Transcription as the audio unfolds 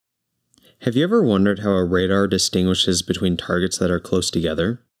Have you ever wondered how a radar distinguishes between targets that are close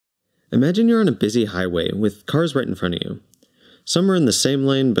together? Imagine you're on a busy highway with cars right in front of you. Some are in the same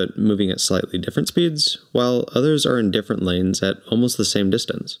lane but moving at slightly different speeds, while others are in different lanes at almost the same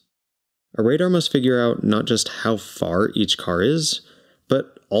distance. A radar must figure out not just how far each car is,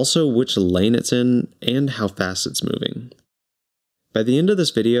 but also which lane it's in and how fast it's moving. By the end of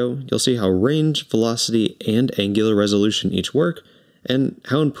this video, you'll see how range, velocity, and angular resolution each work, and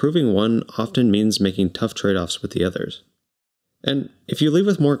how improving one often means making tough trade-offs with the others. And if you leave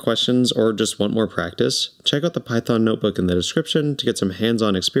with more questions or just want more practice, check out the Python notebook in the description to get some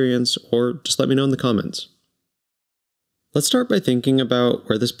hands-on experience, or just let me know in the comments. Let's start by thinking about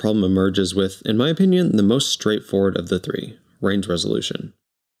where this problem emerges with, in my opinion, the most straightforward of the three, range resolution.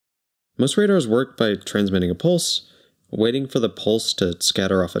 Most radars work by transmitting a pulse, waiting for the pulse to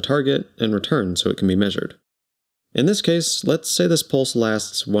scatter off a target, and return so it can be measured. In this case, let's say this pulse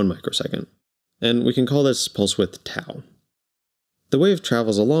lasts 1 microsecond, and we can call this pulse width tau. The wave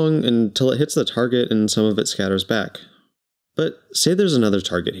travels along until it hits the target and some of it scatters back. But say there's another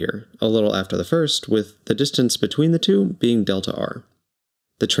target here, a little after the first, with the distance between the two being delta r.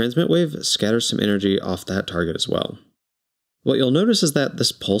 The transmit wave scatters some energy off that target as well. What you'll notice is that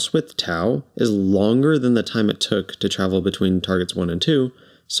this pulse width tau is longer than the time it took to travel between targets 1 and 2,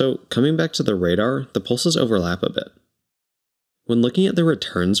 so coming back to the radar, the pulses overlap a bit. When looking at the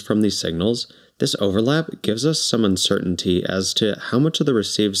returns from these signals, this overlap gives us some uncertainty as to how much of the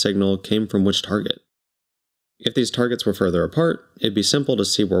received signal came from which target. If these targets were further apart, it'd be simple to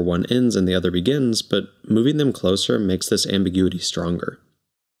see where one ends and the other begins, but moving them closer makes this ambiguity stronger.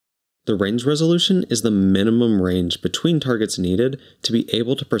 The range resolution is the minimum range between targets needed to be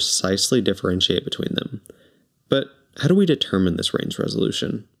able to precisely differentiate between them. But how do we determine this range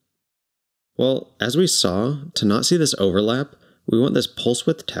resolution? Well, as we saw, to not see this overlap, we want this pulse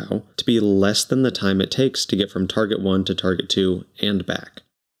width tau to be less than the time it takes to get from target 1 to target 2 and back.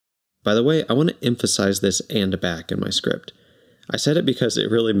 By the way, I want to emphasize this and back in my script. I said it because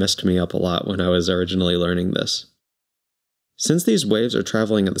it really messed me up a lot when I was originally learning this. Since these waves are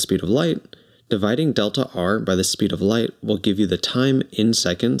traveling at the speed of light, dividing delta r by the speed of light will give you the time in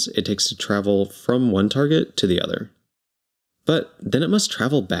seconds it takes to travel from one target to the other. But then it must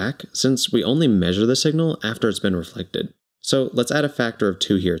travel back since we only measure the signal after it's been reflected. So let's add a factor of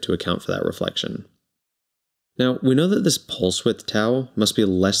 2 here to account for that reflection. Now, we know that this pulse width tau must be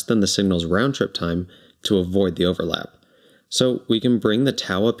less than the signal's round-trip time to avoid the overlap. So we can bring the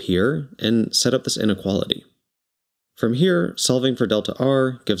tau up here and set up this inequality. From here, solving for delta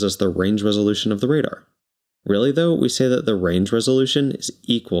r gives us the range resolution of the radar. Really though, we say that the range resolution is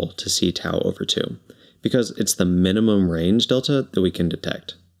equal to c tau over 2, because it's the minimum range delta that we can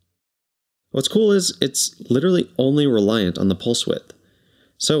detect. What's cool is it's literally only reliant on the pulse width.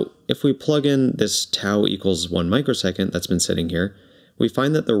 So if we plug in this tau equals 1 microsecond that's been sitting here, we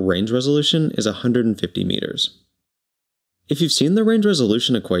find that the range resolution is 150 meters. If you've seen the range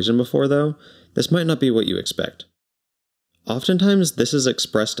resolution equation before though, this might not be what you expect. Oftentimes this is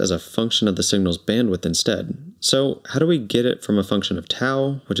expressed as a function of the signal's bandwidth instead. So how do we get it from a function of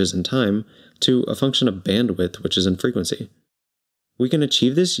tau, which is in time, to a function of bandwidth, which is in frequency? We can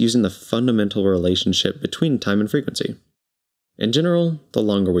achieve this using the fundamental relationship between time and frequency. In general, the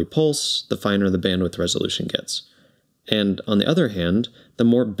longer we pulse, the finer the bandwidth resolution gets. And on the other hand, the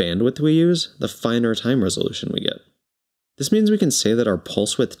more bandwidth we use, the finer time resolution we get. This means we can say that our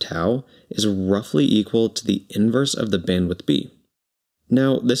pulse width tau is roughly equal to the inverse of the bandwidth b.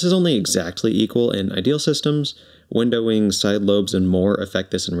 Now, this is only exactly equal in ideal systems. Windowing, side lobes, and more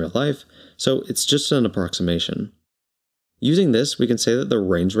affect this in real life, so it's just an approximation. Using this, we can say that the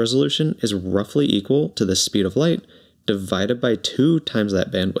range resolution is roughly equal to the speed of light divided by 2 times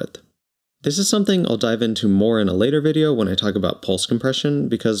that bandwidth. This is something I'll dive into more in a later video when I talk about pulse compression,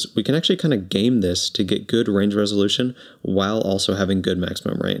 because we can actually kind of game this to get good range resolution while also having good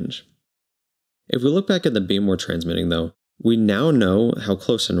maximum range. If we look back at the beam we're transmitting though, we now know how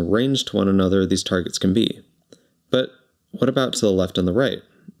close in range to one another these targets can be. But what about to the left and the right?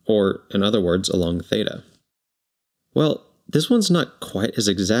 Or, in other words, along theta? Well, this one's not quite as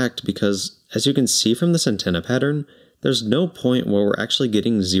exact because, as you can see from this antenna pattern, there's no point where we're actually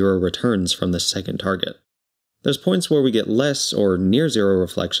getting 0 returns from the second target. There's points where we get less or near 0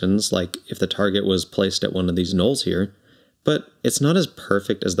 reflections, like if the target was placed at one of these nulls here, but it's not as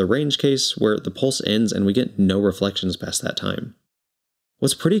perfect as the range case where the pulse ends and we get no reflections past that time.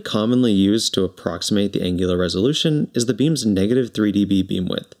 What's pretty commonly used to approximate the angular resolution is the beam's negative 3 dB beam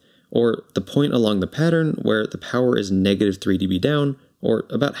width, or the point along the pattern where the power is negative 3 dB down, or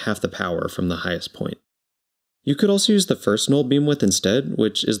about half the power from the highest point. You could also use the first null beam width instead,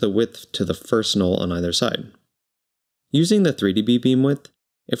 which is the width to the first null on either side. Using the 3dB beam width,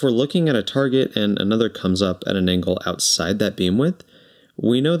 if we're looking at a target and another comes up at an angle outside that beam width,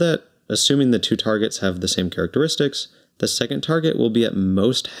 we know that, assuming the two targets have the same characteristics, the second target will be at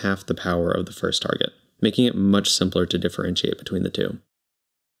most half the power of the first target, making it much simpler to differentiate between the two.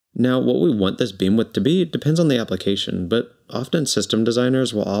 Now, what we want this beam width to be depends on the application, but often system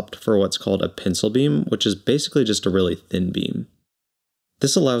designers will opt for what's called a pencil beam, which is basically just a really thin beam.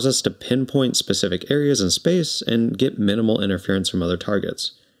 This allows us to pinpoint specific areas in space and get minimal interference from other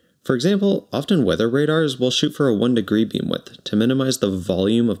targets. For example, often weather radars will shoot for a 1 degree beam width to minimize the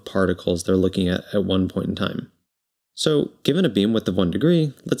volume of particles they're looking at one point in time. So, given a beam width of 1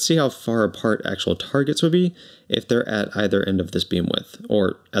 degree, let's see how far apart actual targets would be if they're at either end of this beam width,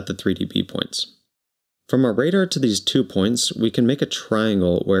 or at the 3dB points. From our radar to these 2 points, we can make a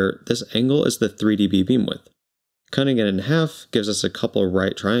triangle where this angle is the 3dB beam width. Cutting it in half gives us a couple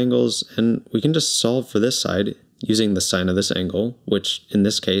right triangles, and we can just solve for this side using the sine of this angle, which in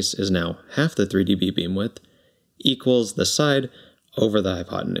this case is now half the 3dB beam width, equals the side over the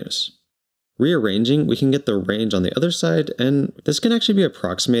hypotenuse. Rearranging, we can get the range on the other side, and this can actually be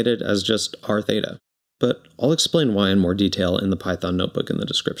approximated as just r theta, but I'll explain why in more detail in the Python notebook in the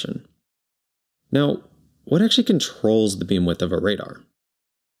description. Now, what actually controls the beam width of a radar?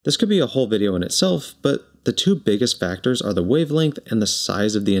 This could be a whole video in itself, but the two biggest factors are the wavelength and the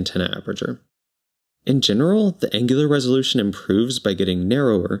size of the antenna aperture. In general, the angular resolution improves by getting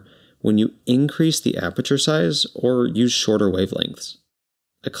narrower when you increase the aperture size or use shorter wavelengths.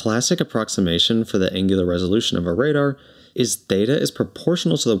 A classic approximation for the angular resolution of a radar is theta is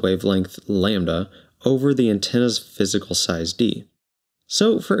proportional to the wavelength lambda over the antenna's physical size d.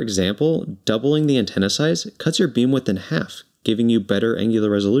 So, for example, doubling the antenna size cuts your beam width in half, giving you better angular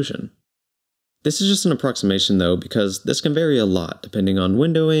resolution. This is just an approximation though, because this can vary a lot depending on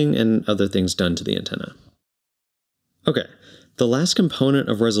windowing and other things done to the antenna. Okay, the last component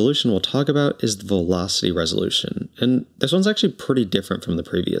of resolution we'll talk about is the velocity resolution, and this one's actually pretty different from the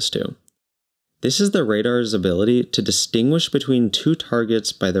previous two. This is the radar's ability to distinguish between two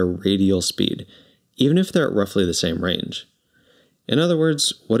targets by their radial speed, even if they're at roughly the same range. In other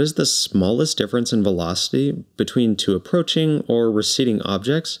words, what is the smallest difference in velocity between two approaching or receding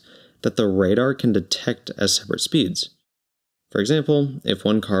objects that the radar can detect as separate speeds? For example, if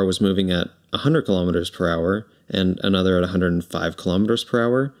one car was moving at 100 km per hour and another at 105 km per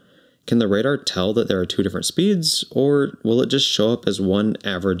hour, can the radar tell that there are two different speeds, or will it just show up as one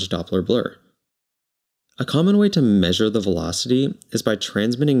average Doppler blur? A common way to measure the velocity is by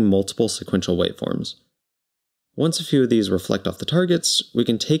transmitting multiple sequential waveforms. Once a few of these reflect off the targets, we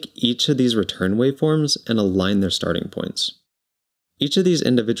can take each of these return waveforms and align their starting points. Each of these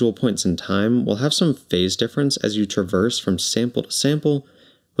individual points in time will have some phase difference as you traverse from sample to sample,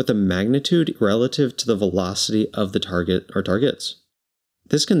 with the magnitude relative to the velocity of the target or targets.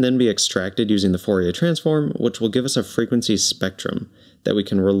 This can then be extracted using the Fourier transform, which will give us a frequency spectrum that we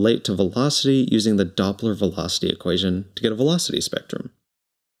can relate to velocity using the Doppler velocity equation to get a velocity spectrum.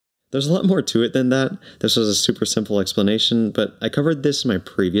 There's a lot more to it than that. This was a super simple explanation, but I covered this in my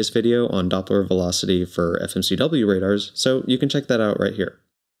previous video on Doppler velocity for FMCW radars, so you can check that out right here.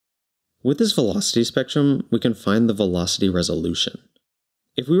 With this velocity spectrum, we can find the velocity resolution.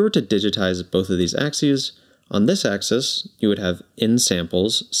 If we were to digitize both of these axes, on this axis, you would have n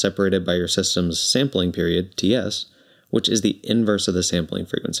samples separated by your system's sampling period, Ts, which is the inverse of the sampling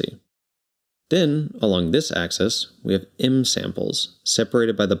frequency. Then, along this axis, we have m samples,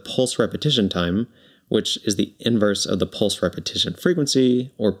 separated by the pulse repetition time, which is the inverse of the pulse repetition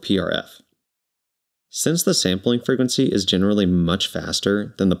frequency, or PRF. Since the sampling frequency is generally much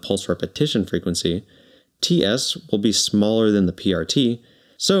faster than the pulse repetition frequency, Ts will be smaller than the PRT,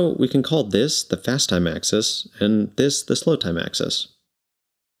 so we can call this the fast time axis, and this the slow time axis.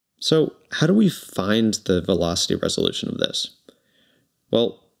 So, how do we find the velocity resolution of this?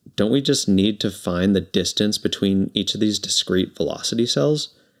 Well, don't we just need to find the distance between each of these discrete velocity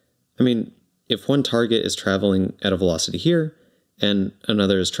cells? I mean, if one target is traveling at a velocity here, and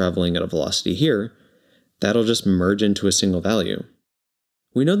another is traveling at a velocity here, that'll just merge into a single value.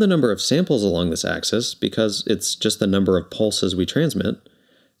 We know the number of samples along this axis because it's just the number of pulses we transmit,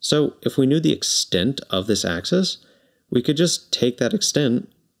 so if we knew the extent of this axis, we could just take that extent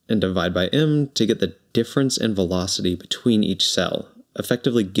and divide by m to get the difference in velocity between each cell,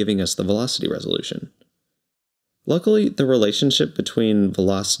 effectively giving us the velocity resolution. Luckily, the relationship between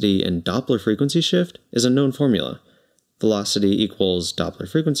velocity and Doppler frequency shift is a known formula. Velocity equals Doppler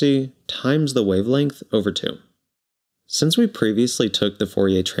frequency times the wavelength over 2. Since we previously took the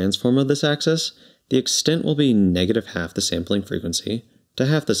Fourier transform of this axis, the extent will be negative half the sampling frequency to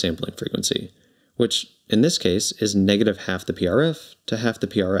half the sampling frequency, which in this case is negative half the PRF to half the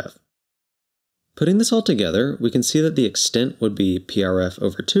PRF. Putting this all together, we can see that the extent would be PRF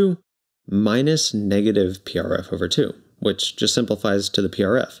over 2 minus negative PRF over 2, which just simplifies to the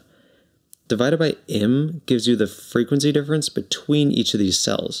PRF. Divided by m gives you the frequency difference between each of these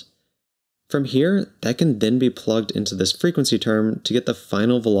cells. From here, that can then be plugged into this frequency term to get the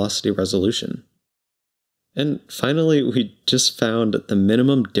final velocity resolution. And finally, we just found the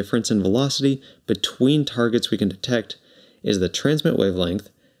minimum difference in velocity between targets we can detect is the transmit wavelength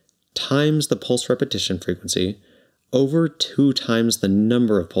times the pulse repetition frequency over 2 times the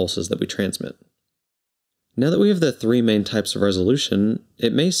number of pulses that we transmit. Now that we have the 3 main types of resolution,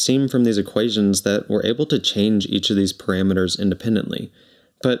 it may seem from these equations that we're able to change each of these parameters independently,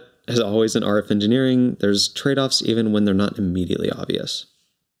 but as always in RF engineering, there's trade-offs even when they're not immediately obvious.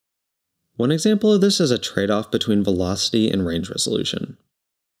 One example of this is a trade-off between velocity and range resolution.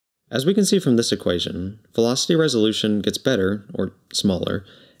 As we can see from this equation, velocity resolution gets better, or smaller,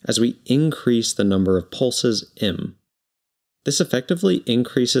 as we increase the number of pulses m. This effectively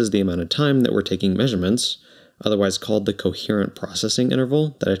increases the amount of time that we're taking measurements, otherwise called the coherent processing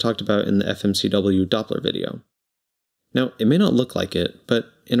interval that I talked about in the FMCW Doppler video. Now, it may not look like it, but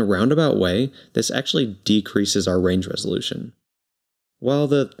in a roundabout way, this actually decreases our range resolution. While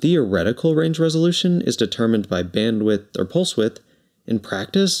the theoretical range resolution is determined by bandwidth or pulse width, in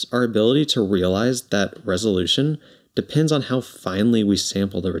practice, our ability to realize that resolution depends on how finely we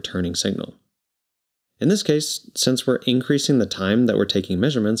sample the returning signal. In this case, since we're increasing the time that we're taking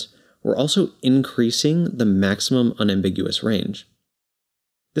measurements, we're also increasing the maximum unambiguous range.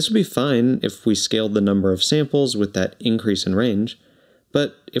 This would be fine if we scaled the number of samples with that increase in range,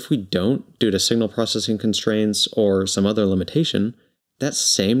 but if we don't, due to signal processing constraints or some other limitation, that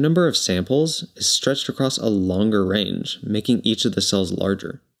same number of samples is stretched across a longer range, making each of the cells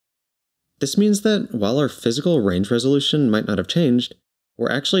larger. This means that while our physical range resolution might not have changed,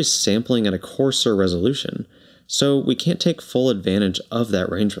 we're actually sampling at a coarser resolution, so we can't take full advantage of that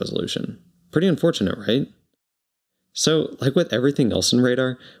range resolution. Pretty unfortunate, right? So, like with everything else in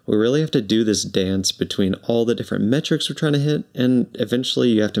radar, we really have to do this dance between all the different metrics we're trying to hit, and eventually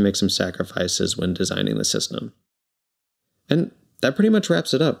you have to make some sacrifices when designing the system. And that pretty much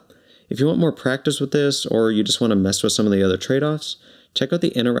wraps it up. If you want more practice with this, or you just want to mess with some of the other trade-offs, check out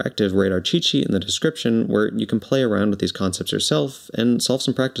the interactive radar cheat sheet in the description where you can play around with these concepts yourself and solve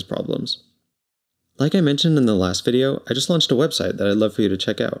some practice problems. Like I mentioned in the last video, I just launched a website that I'd love for you to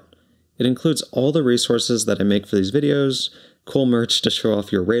check out. It includes all the resources that I make for these videos, cool merch to show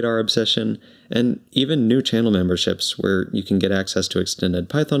off your radar obsession, and even new channel memberships where you can get access to extended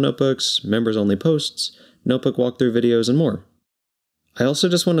Python notebooks, members-only posts, notebook walkthrough videos, and more. I also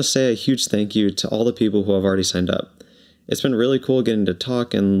just want to say a huge thank you to all the people who have already signed up. It's been really cool getting to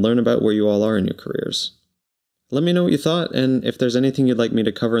talk and learn about where you all are in your careers. Let me know what you thought and if there's anything you'd like me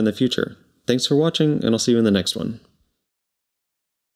to cover in the future. Thanks for watching, and I'll see you in the next one.